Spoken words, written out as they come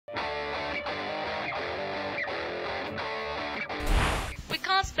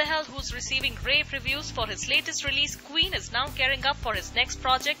Bahl, who's receiving rave reviews for his latest release, Queen, is now gearing up for his next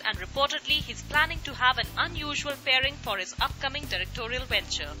project, and reportedly he's planning to have an unusual pairing for his upcoming directorial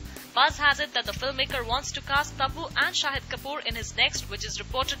venture. Buzz has it that the filmmaker wants to cast Tabu and Shahid Kapoor in his next, which is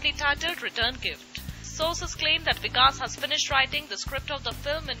reportedly titled Return Gift. Sources claim that Vikas has finished writing the script of the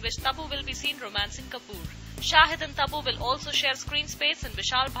film in which Tabu will be seen romancing Kapoor. Shahid and Tabu will also share screen space in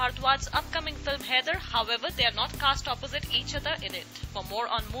Vishal Bhardwaj's upcoming film Haider. However, they are not cast opposite each other in it. For more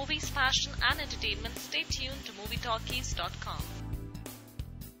on movies, fashion and entertainment, stay tuned to MovieTalkies.com.